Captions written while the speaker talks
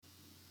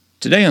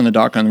Today on the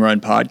Doc on the Run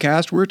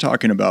podcast, we're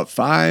talking about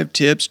 5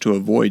 tips to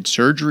avoid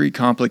surgery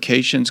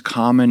complications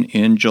common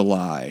in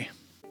July.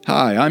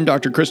 Hi, I'm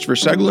Dr. Christopher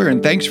Segler,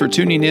 and thanks for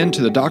tuning in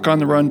to the Doc on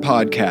the Run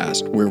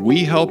podcast, where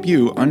we help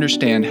you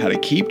understand how to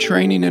keep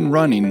training and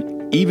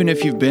running even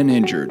if you've been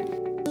injured.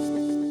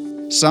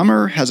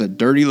 Summer has a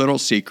dirty little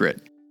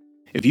secret.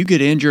 If you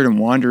get injured and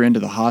wander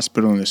into the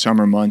hospital in the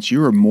summer months,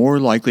 you are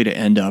more likely to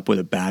end up with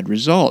a bad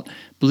result.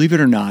 Believe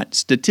it or not,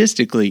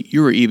 statistically,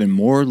 you are even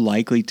more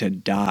likely to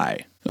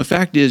die. The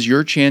fact is,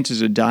 your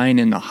chances of dying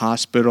in the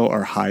hospital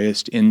are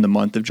highest in the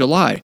month of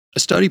July. A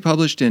study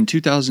published in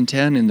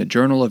 2010 in the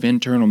Journal of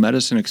Internal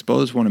Medicine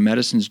exposed one of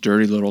medicine's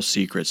dirty little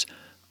secrets.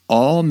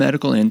 All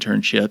medical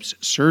internships,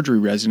 surgery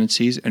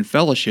residencies, and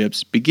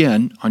fellowships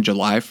begin on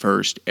July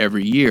 1st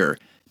every year.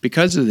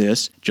 Because of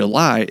this,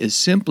 July is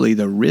simply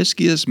the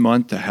riskiest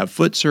month to have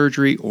foot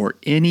surgery or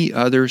any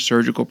other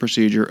surgical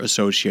procedure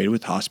associated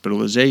with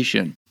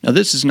hospitalization. Now,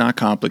 this is not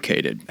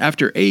complicated.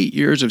 After 8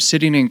 years of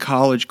sitting in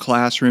college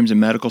classrooms and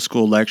medical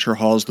school lecture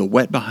halls, the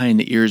wet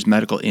behind the ears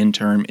medical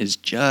intern is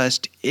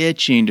just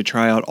itching to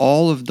try out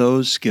all of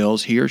those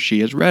skills he or she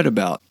has read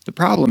about. The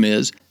problem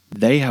is,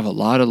 they have a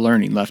lot of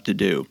learning left to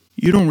do.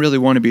 You don't really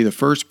want to be the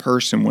first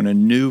person when a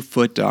new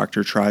foot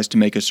doctor tries to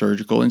make a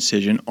surgical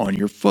incision on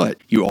your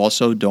foot. You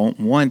also don't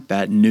want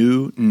that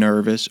new,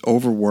 nervous,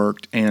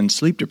 overworked, and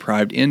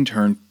sleep-deprived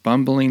intern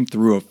fumbling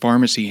through a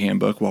pharmacy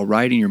handbook while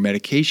writing your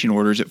medication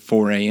orders at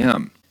 4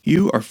 a.m.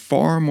 You are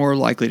far more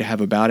likely to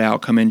have a bad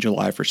outcome in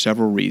July for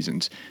several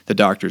reasons. The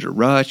doctors are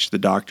rushed, the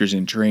doctors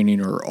in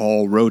training are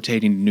all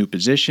rotating to new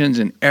positions,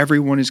 and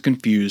everyone is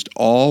confused,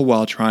 all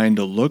while trying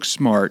to look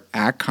smart,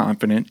 act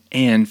confident,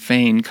 and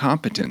feign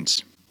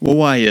competence. Well,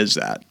 why is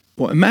that?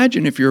 Well,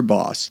 imagine if your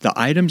boss, the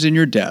items in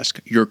your desk,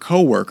 your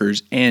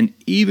coworkers, and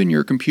even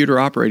your computer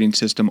operating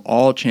system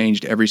all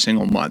changed every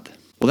single month.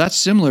 Well, that's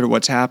similar to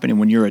what's happening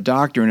when you're a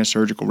doctor in a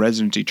surgical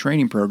residency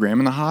training program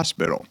in the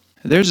hospital.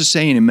 There's a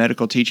saying in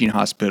medical teaching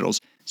hospitals,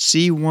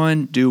 see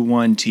one, do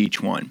one,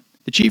 teach one.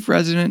 The chief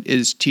resident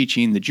is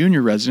teaching the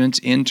junior residents,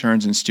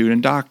 interns, and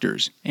student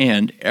doctors,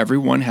 and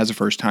everyone has a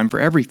first time for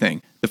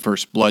everything. The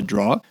first blood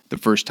draw, the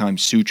first time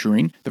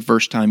suturing, the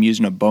first time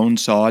using a bone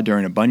saw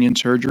during a bunion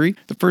surgery,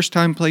 the first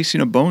time placing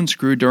a bone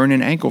screw during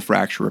an ankle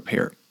fracture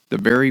repair, the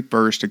very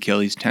first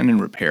Achilles tendon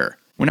repair.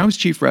 When I was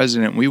chief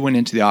resident, we went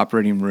into the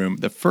operating room.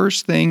 The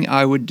first thing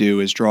I would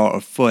do is draw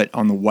a foot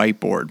on the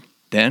whiteboard.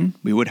 Then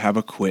we would have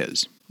a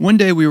quiz. One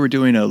day we were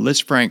doing a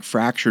Lisfranc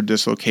fracture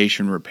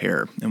dislocation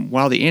repair, and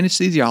while the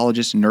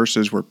anesthesiologists and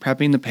nurses were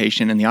prepping the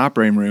patient in the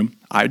operating room,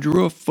 I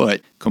drew a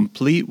foot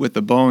complete with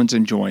the bones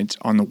and joints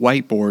on the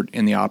whiteboard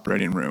in the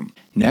operating room.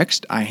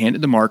 Next, I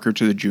handed the marker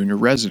to the junior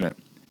resident.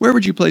 Where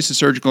would you place a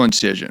surgical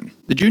incision?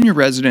 The junior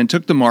resident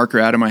took the marker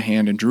out of my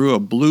hand and drew a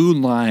blue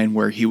line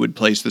where he would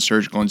place the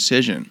surgical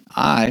incision.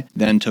 I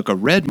then took a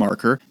red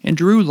marker and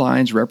drew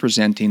lines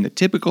representing the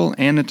typical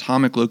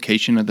anatomic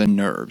location of the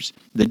nerves.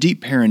 The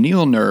deep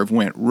perineal nerve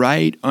went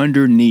right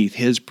underneath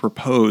his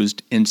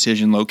proposed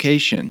incision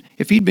location.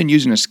 If he'd been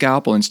using a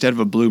scalpel instead of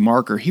a blue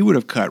marker, he would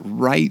have cut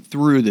right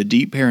through the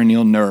deep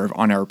perineal nerve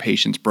on our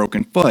patient's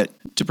broken foot.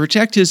 To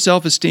protect his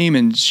self-esteem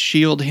and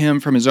shield him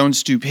from his own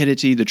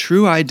stupidity, the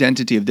true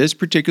identity of this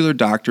particular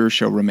doctor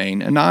shall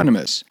remain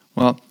anonymous.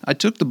 Well, I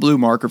took the blue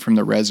marker from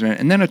the resident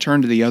and then I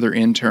turned to the other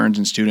interns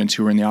and students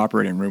who were in the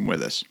operating room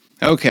with us.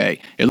 Okay,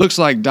 it looks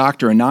like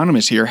Dr.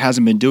 Anonymous here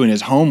hasn't been doing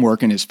his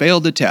homework and has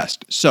failed the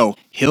test, so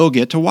he'll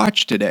get to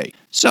watch today.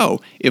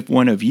 So, if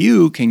one of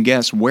you can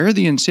guess where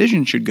the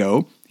incision should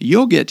go,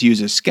 you'll get to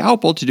use a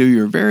scalpel to do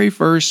your very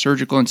first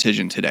surgical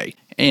incision today.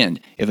 And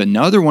if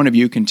another one of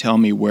you can tell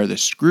me where the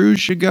screws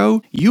should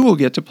go, you will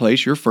get to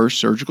place your first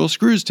surgical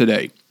screws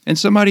today. And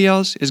somebody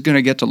else is going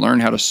to get to learn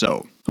how to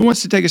sew. Who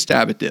wants to take a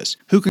stab at this?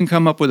 Who can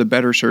come up with a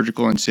better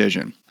surgical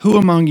incision? Who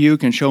among you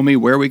can show me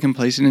where we can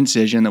place an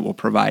incision that will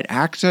provide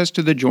access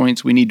to the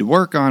joints we need to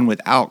work on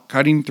without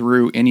cutting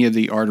through any of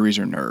the arteries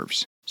or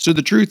nerves? So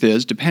the truth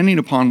is, depending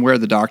upon where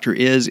the doctor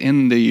is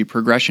in the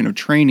progression of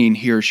training,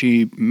 he or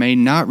she may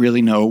not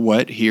really know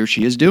what he or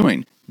she is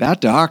doing. That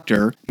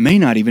doctor may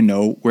not even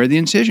know where the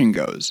incision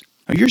goes.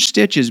 Now, your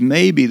stitches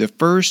may be the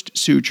first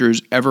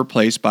sutures ever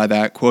placed by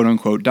that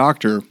quote-unquote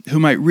doctor who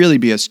might really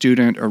be a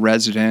student, a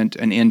resident,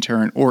 an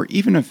intern, or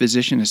even a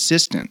physician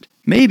assistant.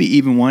 Maybe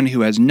even one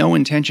who has no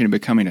intention of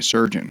becoming a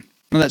surgeon.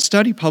 Now, that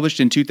study published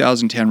in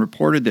 2010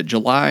 reported that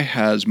July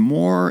has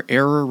more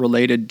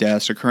error-related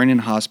deaths occurring in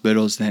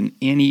hospitals than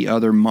any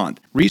other month.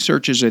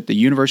 Researchers at the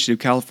University of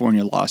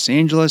California, Los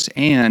Angeles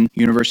and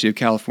University of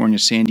California,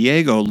 San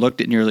Diego looked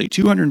at nearly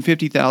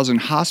 250,000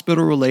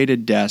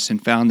 hospital-related deaths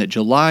and found that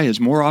July is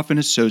more often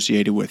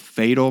associated with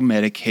fatal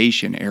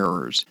medication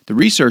errors. The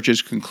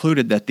researchers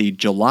concluded that the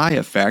July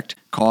effect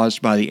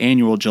caused by the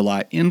annual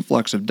July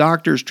influx of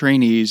doctors,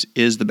 trainees,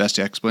 is the best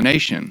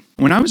explanation.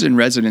 When I was in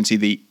residency,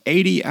 the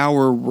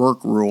 80-hour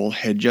work rule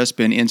had just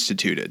been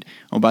instituted.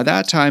 Well, by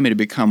that time, it had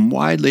become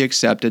widely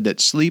accepted that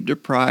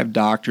sleep-deprived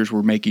doctors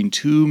were making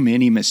too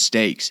many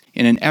mistakes.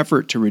 In an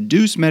effort to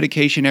reduce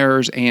medication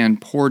errors and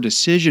poor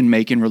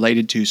decision-making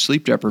related to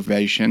sleep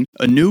deprivation,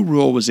 a new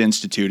rule was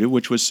instituted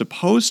which was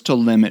supposed to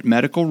limit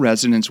medical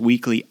residents'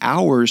 weekly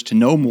hours to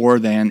no more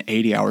than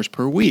 80 hours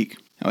per week.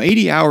 Now,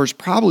 80 hours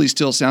probably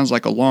still sounds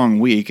like a long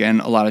week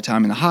and a lot of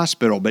time in the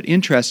hospital, but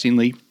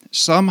interestingly,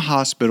 some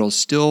hospitals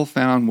still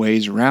found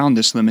ways around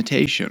this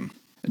limitation.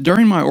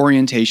 During my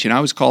orientation,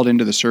 I was called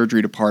into the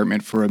surgery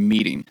department for a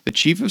meeting. The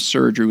chief of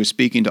surgery was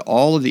speaking to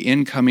all of the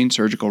incoming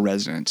surgical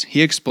residents.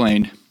 He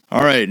explained,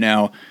 "All right,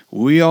 now,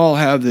 we all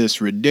have this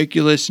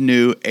ridiculous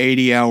new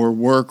 80-hour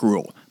work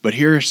rule. But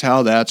here's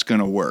how that's going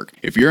to work.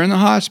 If you're in the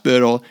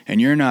hospital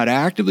and you're not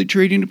actively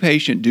treating a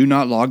patient, do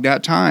not log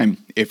that time.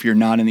 If you're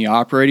not in the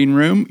operating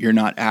room, you're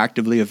not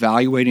actively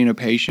evaluating a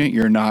patient,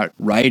 you're not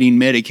writing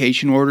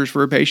medication orders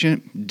for a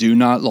patient, do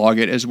not log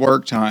it as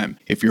work time.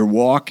 If you're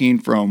walking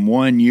from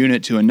one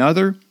unit to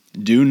another,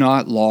 do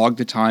not log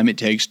the time it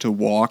takes to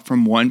walk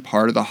from one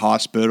part of the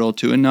hospital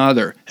to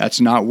another.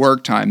 That's not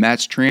work time,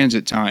 that's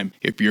transit time.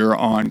 If you're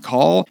on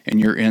call and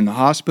you're in the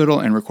hospital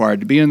and required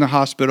to be in the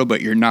hospital,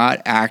 but you're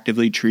not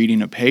actively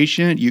treating a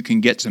patient, you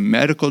can get some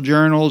medical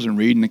journals and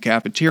read in the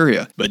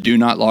cafeteria, but do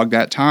not log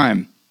that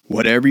time.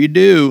 Whatever you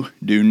do,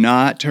 do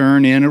not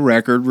turn in a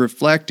record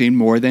reflecting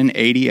more than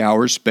 80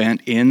 hours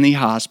spent in the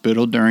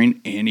hospital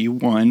during any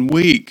 1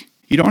 week."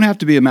 You don't have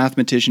to be a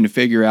mathematician to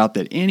figure out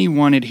that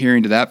anyone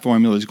adhering to that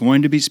formula is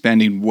going to be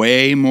spending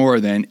way more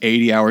than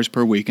 80 hours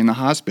per week in the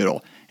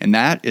hospital. And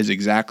that is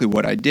exactly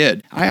what I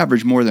did. I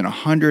averaged more than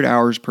 100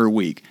 hours per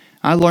week.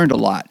 I learned a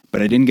lot,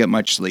 but I didn't get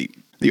much sleep.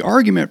 The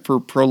argument for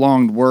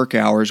prolonged work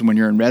hours when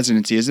you're in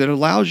residency is that it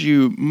allows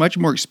you much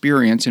more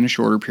experience in a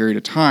shorter period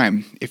of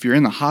time. If you're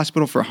in the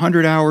hospital for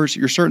 100 hours,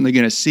 you're certainly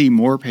going to see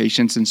more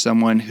patients than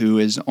someone who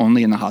is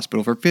only in the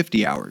hospital for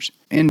 50 hours.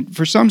 And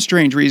for some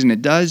strange reason,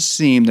 it does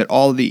seem that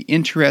all the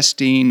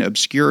interesting,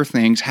 obscure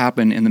things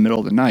happen in the middle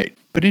of the night.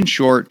 But in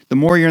short, the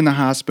more you're in the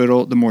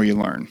hospital, the more you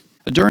learn.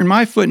 During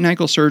my foot and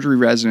ankle surgery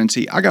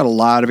residency, I got a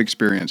lot of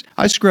experience.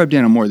 I scrubbed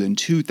in on more than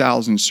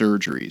 2,000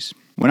 surgeries.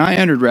 When I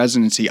entered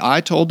residency, I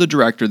told the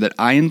director that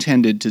I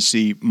intended to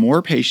see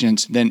more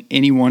patients than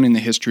anyone in the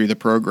history of the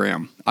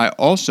program. I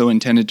also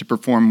intended to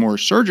perform more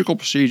surgical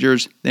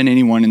procedures than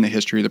anyone in the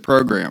history of the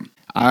program.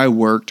 I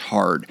worked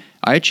hard.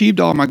 I achieved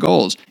all my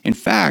goals. In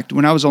fact,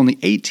 when I was only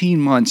 18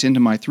 months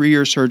into my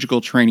 3-year surgical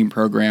training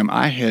program,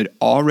 I had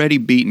already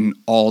beaten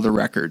all the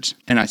records,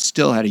 and I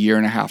still had a year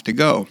and a half to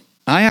go.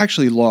 I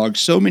actually logged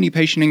so many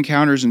patient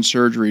encounters and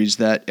surgeries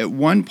that at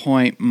one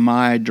point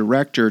my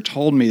director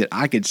told me that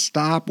I could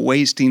stop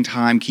wasting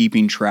time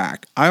keeping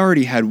track. I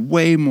already had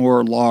way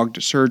more logged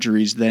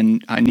surgeries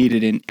than I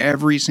needed in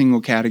every single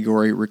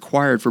category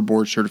required for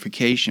board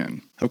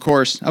certification. Of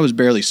course, I was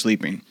barely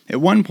sleeping. At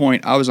one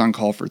point, I was on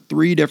call for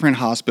 3 different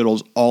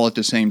hospitals all at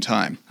the same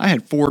time. I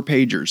had 4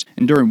 pagers,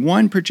 and during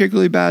one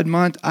particularly bad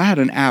month, I had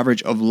an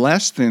average of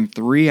less than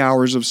 3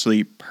 hours of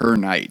sleep per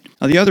night.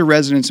 Now, the other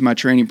residents in my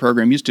training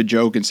program used to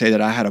joke and say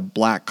that I had a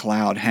black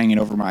cloud hanging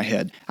over my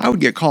head. I would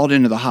get called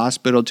into the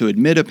hospital to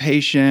admit a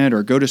patient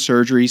or go to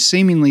surgery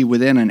seemingly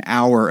within an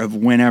hour of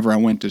whenever I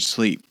went to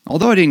sleep.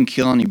 Although I didn't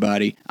kill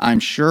anybody, I'm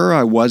sure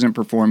I wasn't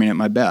performing at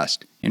my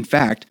best. In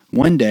fact,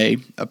 one day,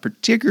 a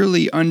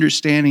particularly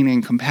understanding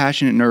and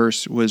compassionate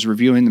nurse was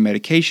reviewing the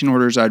medication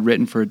orders I'd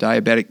written for a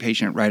diabetic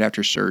patient right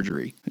after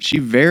surgery. She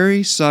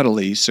very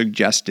subtly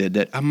suggested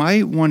that I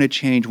might want to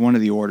change one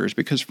of the orders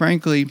because,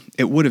 frankly,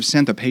 it would have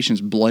sent the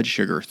patient's blood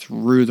sugar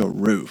through the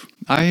roof.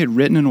 I had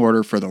written an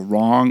order for the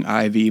wrong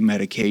IV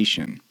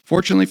medication.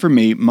 Fortunately for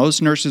me,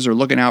 most nurses are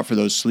looking out for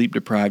those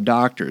sleep-deprived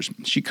doctors.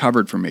 She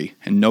covered for me,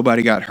 and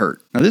nobody got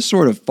hurt. Now, this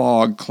sort of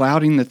fog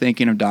clouding the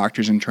thinking of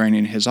doctors in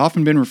training has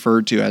often been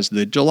referred to as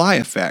the July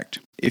effect.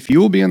 If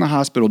you will be in the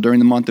hospital during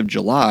the month of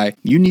July,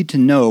 you need to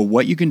know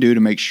what you can do to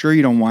make sure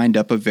you don't wind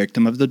up a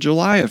victim of the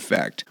July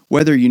effect.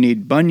 Whether you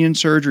need bunion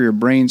surgery or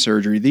brain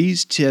surgery,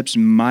 these tips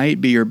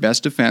might be your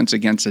best defense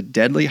against a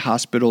deadly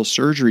hospital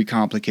surgery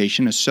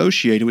complication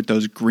associated with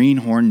those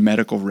greenhorn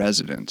medical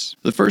residents.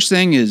 The first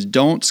thing is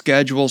don't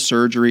schedule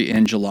surgery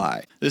in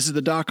July. This is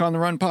the Doc on the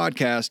Run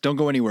podcast. Don't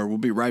go anywhere. We'll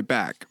be right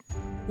back.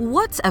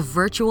 What's a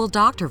virtual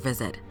doctor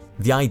visit?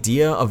 The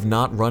idea of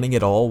not running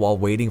at all while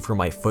waiting for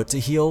my foot to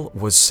heal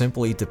was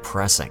simply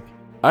depressing.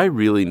 I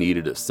really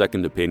needed a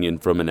second opinion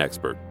from an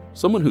expert,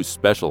 someone who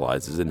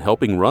specializes in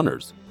helping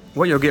runners.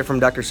 What you'll get from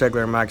Dr.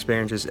 Segler in my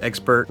experience is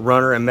expert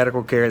runner and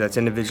medical care that's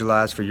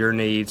individualized for your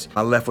needs.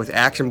 I left with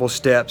actionable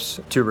steps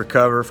to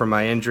recover from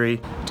my injury.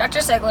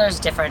 Dr. Segler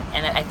is different,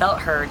 and I felt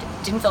heard,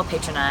 didn't feel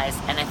patronized,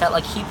 and I felt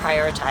like he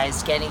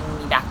prioritized getting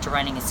me back to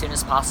running as soon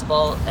as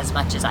possible, as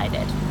much as I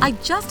did. I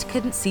just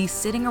couldn't see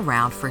sitting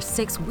around for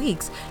 6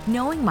 weeks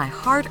knowing my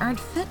hard-earned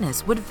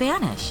fitness would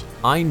vanish.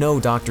 I know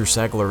Dr.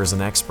 Segler is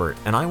an expert,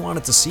 and I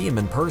wanted to see him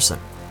in person.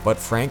 but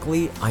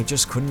frankly, I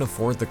just couldn't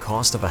afford the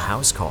cost of a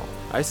house call.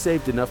 I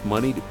saved enough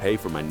money to pay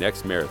for my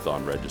next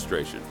marathon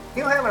registration.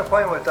 You have an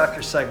appointment with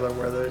Dr. Segler,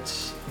 whether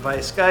it's via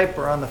Skype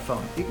or on the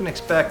phone. You can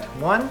expect,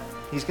 1,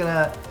 he's going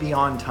to be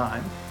on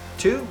time.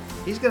 2,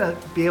 he's going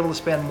to be able to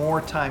spend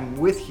more time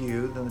with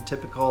you than the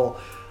typical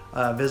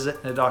visit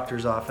in a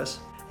doctor's office.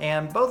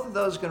 And both of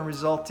those are going to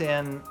result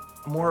in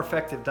a more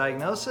effective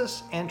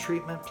diagnosis and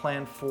treatment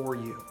plan for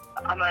you.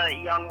 I'm a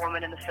young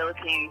woman in the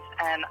Philippines,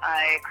 and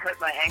I hurt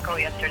my ankle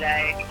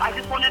yesterday. I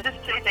just wanted to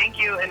say thank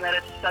you, and that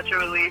it's such a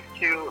relief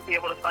to be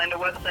able to find a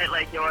website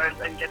like yours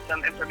and get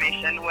some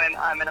information when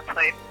I'm in a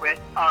place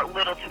with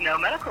little to no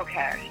medical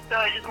care. So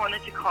I just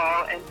wanted to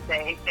call and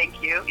say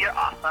thank you. You're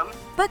awesome.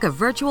 Book a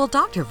virtual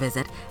doctor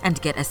visit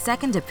and get a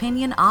second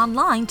opinion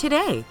online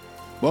today.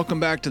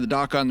 Welcome back to the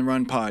Doc on the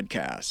Run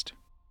podcast.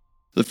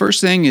 The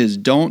first thing is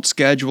don't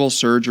schedule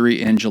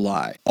surgery in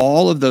July.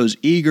 All of those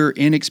eager,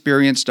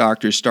 inexperienced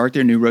doctors start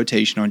their new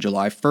rotation on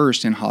July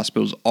 1st in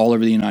hospitals all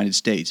over the United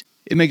States.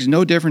 It makes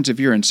no difference if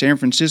you're in San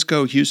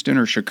Francisco, Houston,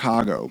 or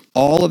Chicago.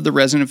 All of the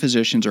resident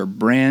physicians are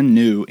brand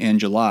new in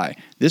July.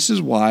 This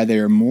is why they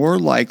are more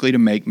likely to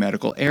make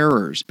medical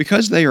errors.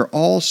 Because they are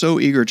all so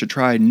eager to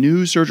try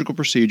new surgical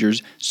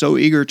procedures, so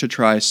eager to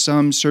try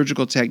some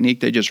surgical technique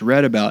they just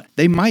read about,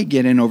 they might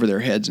get in over their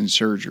heads in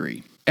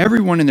surgery.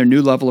 Everyone in their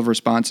new level of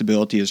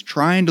responsibility is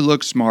trying to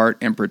look smart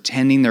and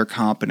pretending they're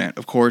competent.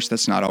 Of course,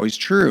 that's not always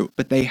true,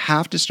 but they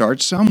have to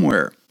start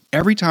somewhere.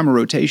 Every time a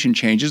rotation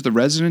changes, the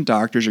resident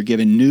doctors are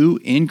given new,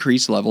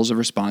 increased levels of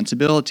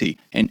responsibility.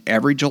 And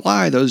every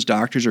July, those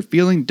doctors are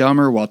feeling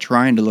dumber while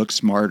trying to look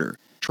smarter.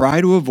 Try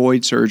to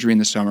avoid surgery in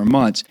the summer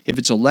months. If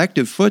it's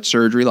elective foot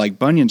surgery like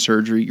bunion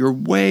surgery, you're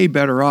way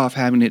better off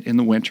having it in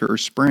the winter or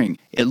spring.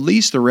 At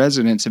least the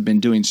residents have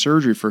been doing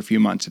surgery for a few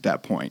months at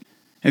that point.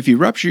 If you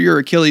rupture your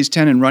Achilles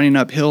tendon running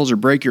up hills or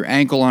break your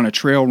ankle on a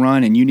trail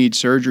run and you need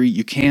surgery,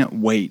 you can't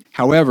wait.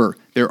 However,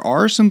 there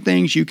are some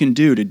things you can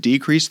do to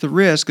decrease the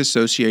risk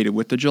associated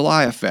with the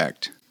July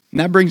effect. And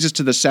that brings us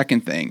to the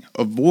second thing.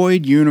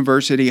 Avoid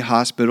university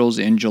hospitals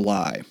in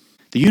July.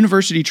 The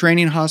university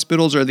training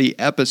hospitals are the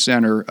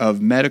epicenter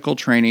of medical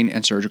training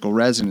and surgical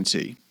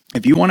residency.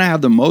 If you want to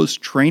have the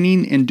most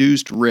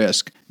training-induced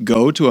risk,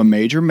 go to a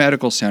major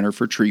medical center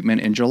for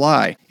treatment in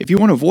July. If you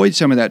want to avoid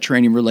some of that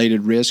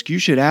training-related risk, you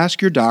should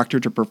ask your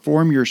doctor to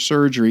perform your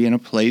surgery in a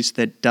place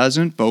that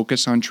doesn't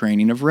focus on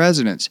training of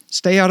residents.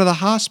 Stay out of the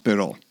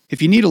hospital.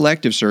 If you need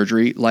elective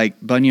surgery, like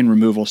bunion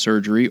removal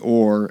surgery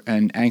or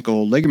an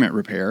ankle ligament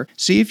repair,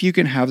 see if you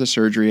can have the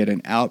surgery at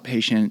an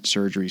outpatient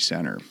surgery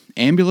center.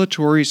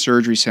 Ambulatory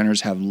surgery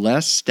centers have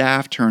less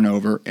staff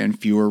turnover and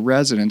fewer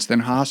residents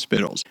than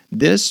hospitals.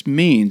 This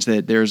means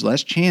that there's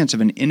less chance of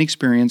an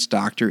inexperienced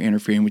doctor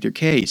interfering with your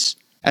case.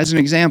 As an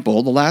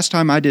example, the last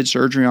time I did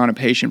surgery on a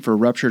patient for a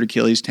ruptured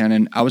Achilles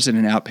tendon, I was at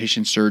an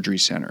outpatient surgery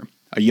center.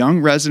 A young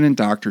resident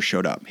doctor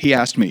showed up. He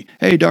asked me,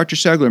 "Hey, Dr.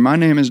 Segler, my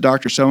name is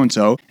Dr.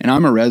 So-and-so, and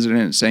I'm a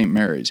resident at St.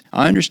 Mary's.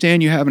 I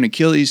understand you have an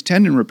Achilles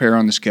tendon repair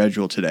on the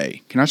schedule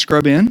today. Can I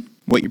scrub in?"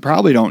 What you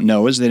probably don't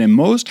know is that in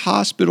most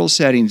hospital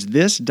settings,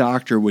 this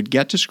doctor would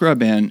get to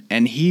scrub in,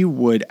 and he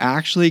would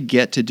actually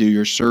get to do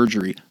your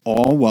surgery,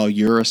 all while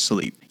you're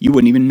asleep. You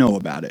wouldn't even know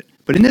about it.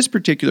 But in this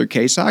particular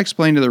case, I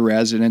explained to the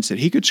residents that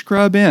he could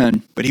scrub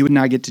in, but he would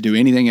not get to do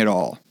anything at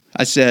all.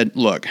 I said,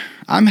 "Look,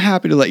 I'm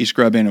happy to let you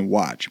scrub in and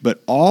watch,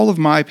 but all of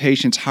my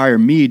patients hire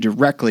me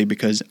directly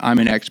because I'm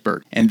an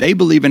expert, and they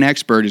believe an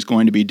expert is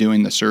going to be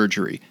doing the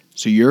surgery,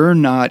 so you're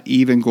not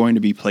even going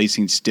to be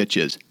placing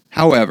stitches.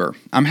 However,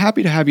 I'm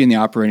happy to have you in the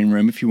operating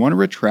room if you want to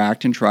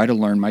retract and try to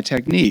learn my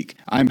technique.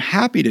 I'm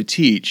happy to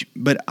teach,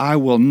 but I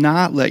will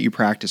not let you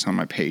practice on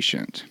my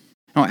patient."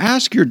 Now,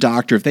 ask your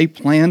doctor if they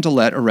plan to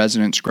let a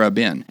resident scrub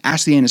in.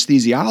 Ask the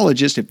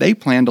anesthesiologist if they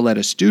plan to let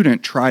a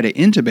student try to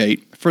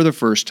intubate for the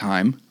first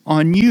time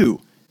on you.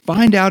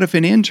 Find out if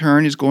an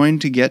intern is going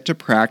to get to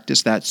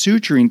practice that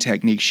suturing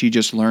technique she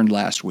just learned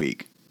last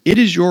week. It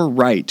is your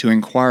right to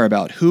inquire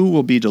about who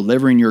will be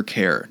delivering your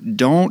care.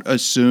 Don't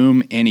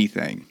assume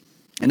anything.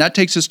 And that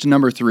takes us to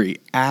number 3.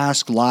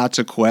 Ask lots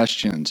of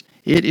questions.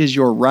 It is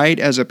your right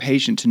as a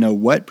patient to know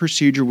what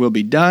procedure will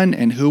be done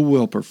and who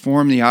will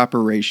perform the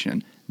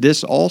operation.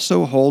 This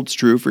also holds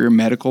true for your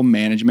medical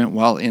management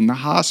while in the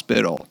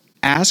hospital.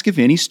 Ask if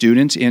any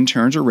students,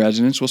 interns, or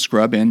residents will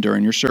scrub in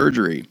during your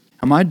surgery.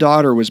 Now, my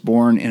daughter was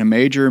born in a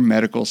major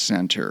medical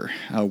center,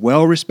 a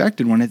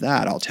well-respected one at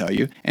that, I'll tell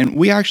you, and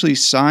we actually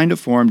signed a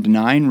form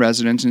denying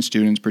residents and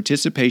students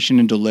participation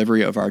in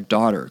delivery of our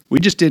daughter. We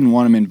just didn't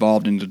want them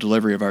involved in the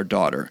delivery of our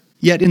daughter.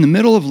 Yet in the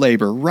middle of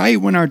labor,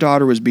 right when our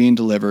daughter was being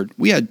delivered,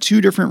 we had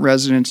 2 different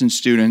residents and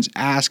students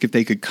ask if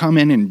they could come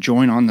in and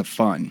join on the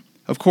fun.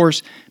 Of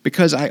course,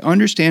 because I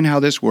understand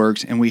how this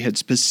works and we had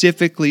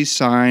specifically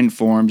signed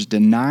forms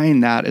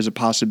denying that as a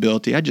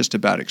possibility, I just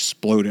about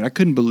exploded. I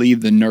couldn't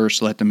believe the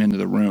nurse let them into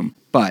the room.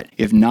 But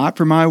if not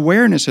for my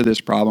awareness of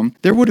this problem,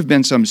 there would have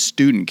been some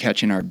student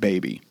catching our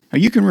baby. Now,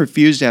 you can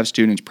refuse to have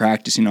students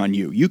practicing on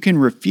you. You can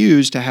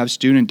refuse to have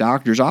student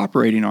doctors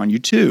operating on you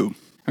too.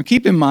 Now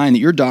keep in mind that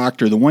your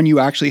doctor, the one you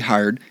actually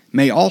hired,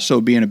 may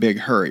also be in a big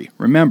hurry.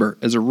 Remember,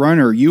 as a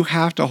runner, you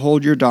have to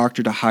hold your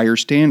doctor to higher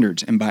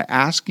standards, and by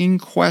asking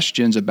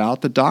questions about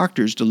the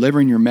doctors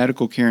delivering your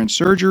medical care and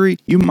surgery,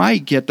 you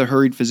might get the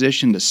hurried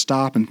physician to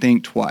stop and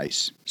think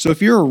twice. So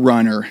if you're a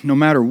runner, no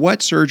matter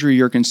what surgery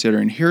you're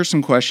considering, here are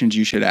some questions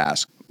you should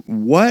ask.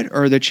 What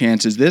are the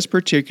chances this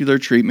particular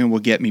treatment will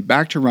get me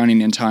back to running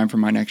in time for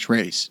my next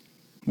race?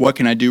 What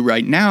can I do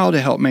right now to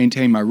help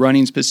maintain my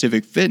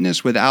running-specific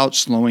fitness without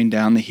slowing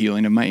down the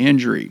healing of my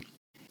injury?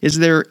 Is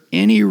there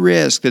any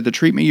risk that the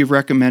treatment you've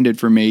recommended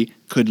for me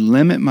could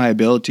limit my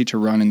ability to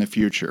run in the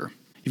future?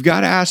 You've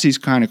got to ask these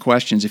kind of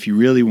questions if you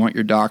really want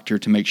your doctor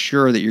to make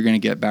sure that you're going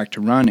to get back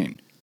to running.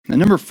 Now,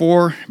 number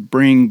 4,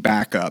 bring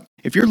backup.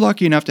 If you're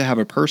lucky enough to have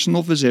a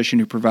personal physician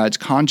who provides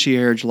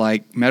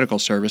concierge-like medical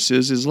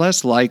services, it's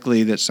less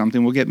likely that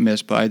something will get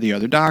missed by the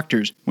other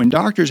doctors. When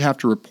doctors have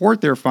to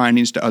report their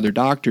findings to other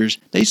doctors,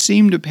 they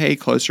seem to pay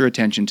closer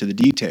attention to the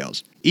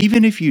details.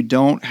 Even if you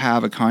don't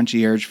have a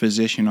concierge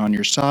physician on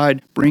your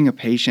side, bring a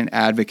patient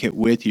advocate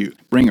with you.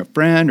 Bring a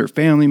friend or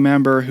family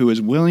member who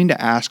is willing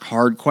to ask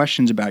hard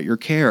questions about your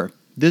care.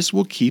 This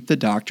will keep the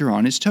doctor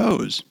on his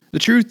toes. The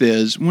truth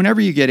is,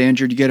 whenever you get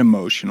injured, you get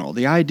emotional.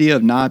 The idea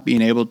of not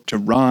being able to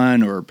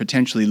run or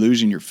potentially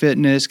losing your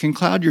fitness can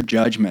cloud your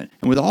judgment.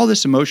 And with all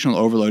this emotional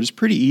overload, it's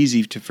pretty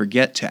easy to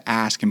forget to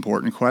ask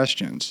important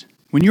questions.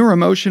 When you're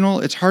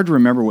emotional, it's hard to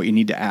remember what you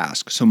need to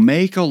ask. So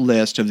make a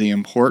list of the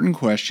important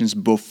questions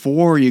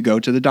before you go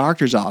to the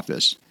doctor's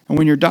office. And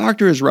when your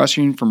doctor is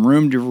rushing from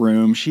room to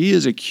room, she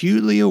is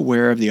acutely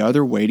aware of the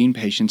other waiting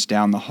patients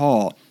down the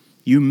hall.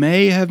 You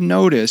may have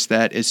noticed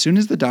that as soon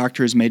as the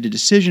doctor has made a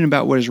decision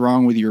about what is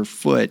wrong with your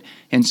foot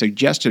and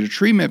suggested a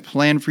treatment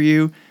plan for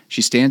you,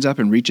 she stands up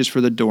and reaches for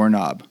the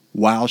doorknob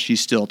while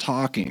she's still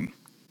talking.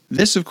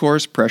 This, of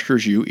course,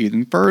 pressures you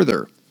even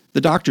further.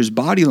 The doctor's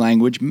body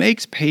language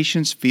makes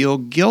patients feel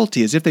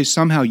guilty, as if they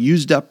somehow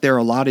used up their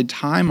allotted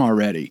time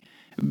already.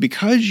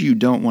 Because you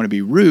don't want to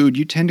be rude,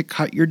 you tend to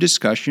cut your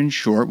discussion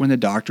short when the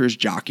doctor is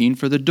jockeying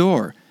for the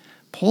door.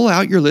 Pull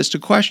out your list of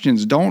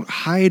questions. Don't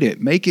hide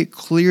it. Make it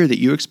clear that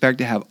you expect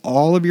to have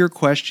all of your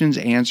questions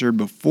answered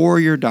before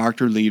your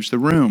doctor leaves the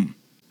room.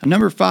 And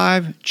number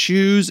 5,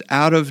 choose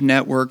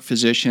out-of-network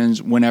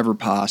physicians whenever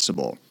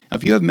possible. Now,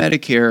 if you have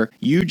Medicare,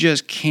 you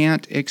just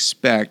can't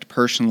expect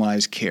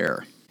personalized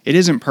care. It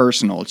isn't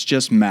personal, it's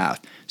just math.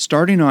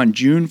 Starting on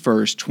June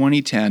 1st,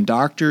 2010,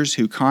 doctors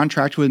who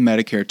contracted with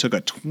Medicare took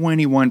a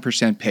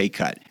 21% pay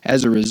cut.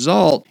 As a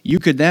result, you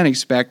could then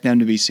expect them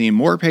to be seeing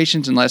more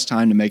patients in less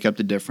time to make up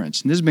the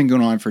difference. And this has been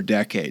going on for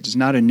decades. It's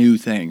not a new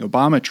thing.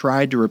 Obama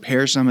tried to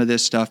repair some of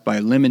this stuff by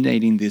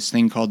eliminating this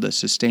thing called the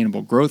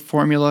Sustainable Growth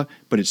Formula,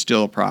 but it's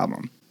still a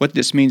problem. What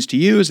this means to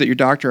you is that your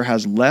doctor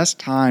has less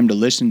time to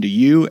listen to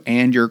you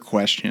and your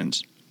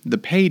questions. The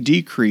pay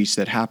decrease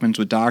that happens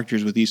with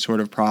doctors with these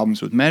sort of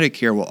problems with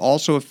Medicare will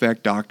also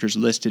affect doctors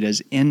listed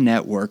as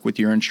in-network with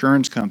your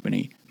insurance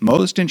company.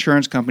 Most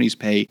insurance companies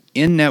pay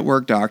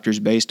in-network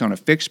doctors based on a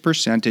fixed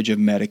percentage of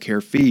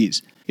Medicare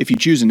fees. If you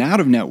choose an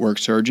out-of-network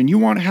surgeon, you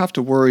won't have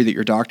to worry that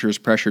your doctor is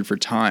pressured for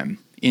time.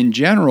 In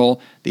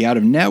general, the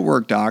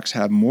out-of-network docs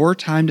have more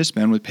time to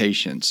spend with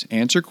patients,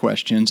 answer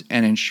questions,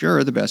 and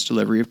ensure the best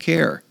delivery of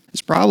care.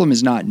 This problem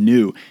is not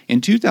new.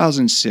 In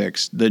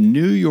 2006, the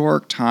New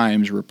York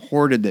Times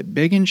reported that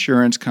big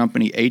insurance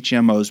company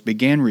HMOs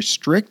began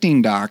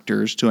restricting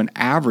doctors to an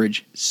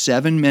average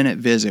 7-minute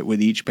visit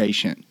with each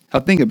patient. Now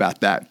think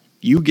about that.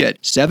 You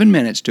get 7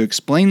 minutes to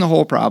explain the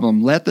whole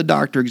problem, let the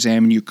doctor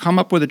examine you, come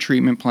up with a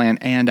treatment plan,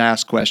 and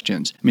ask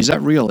questions. Is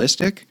that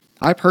realistic?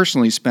 I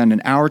personally spend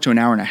an hour to an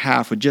hour and a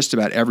half with just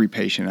about every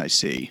patient I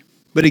see.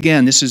 But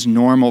again, this is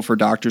normal for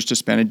doctors to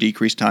spend a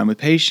decreased time with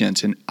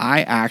patients, and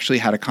I actually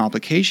had a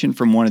complication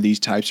from one of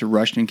these types of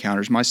rushed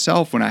encounters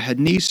myself when I had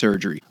knee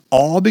surgery,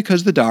 all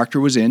because the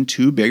doctor was in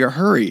too big a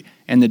hurry,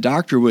 and the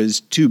doctor was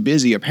too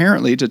busy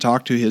apparently to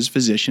talk to his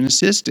physician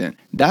assistant.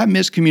 That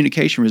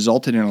miscommunication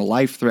resulted in a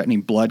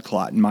life-threatening blood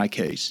clot in my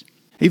case.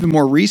 Even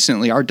more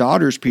recently, our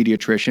daughter's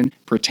pediatrician,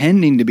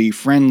 pretending to be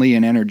friendly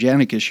and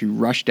energetic as she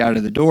rushed out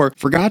of the door,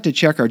 forgot to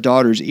check our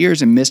daughter's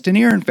ears and missed an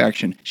ear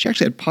infection. She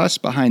actually had pus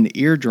behind the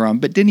eardrum,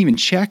 but didn't even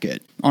check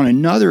it. On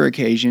another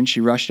occasion,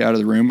 she rushed out of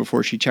the room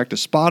before she checked a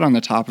spot on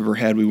the top of her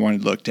head we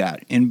wanted looked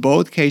at. In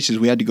both cases,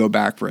 we had to go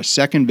back for a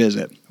second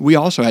visit. We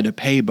also had to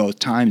pay both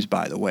times,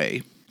 by the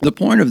way. The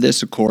point of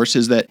this, of course,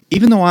 is that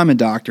even though I'm a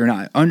doctor and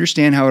I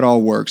understand how it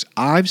all works,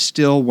 I've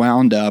still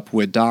wound up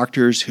with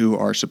doctors who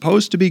are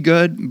supposed to be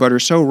good, but are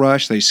so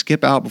rushed they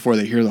skip out before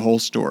they hear the whole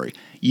story.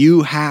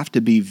 You have to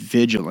be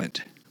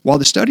vigilant. While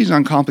the studies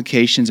on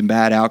complications and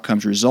bad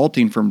outcomes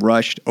resulting from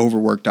rushed,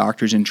 overworked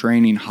doctors in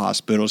training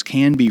hospitals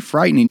can be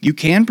frightening, you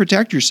can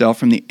protect yourself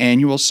from the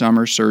annual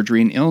summer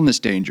surgery and illness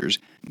dangers.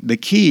 The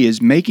key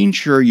is making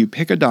sure you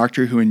pick a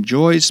doctor who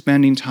enjoys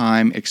spending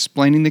time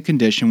explaining the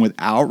condition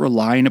without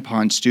relying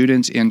upon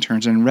students,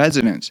 interns, and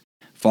residents.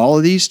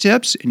 Follow these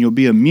tips and you'll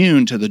be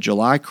immune to the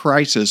July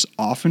crisis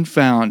often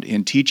found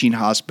in teaching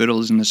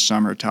hospitals in the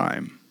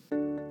summertime.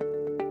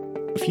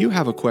 If you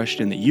have a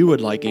question that you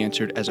would like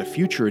answered as a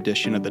future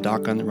edition of the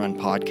Doc on the Run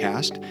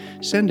podcast,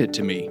 send it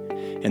to me,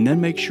 and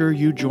then make sure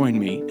you join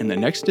me in the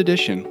next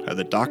edition of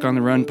the Doc on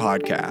the Run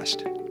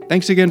podcast.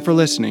 Thanks again for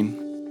listening.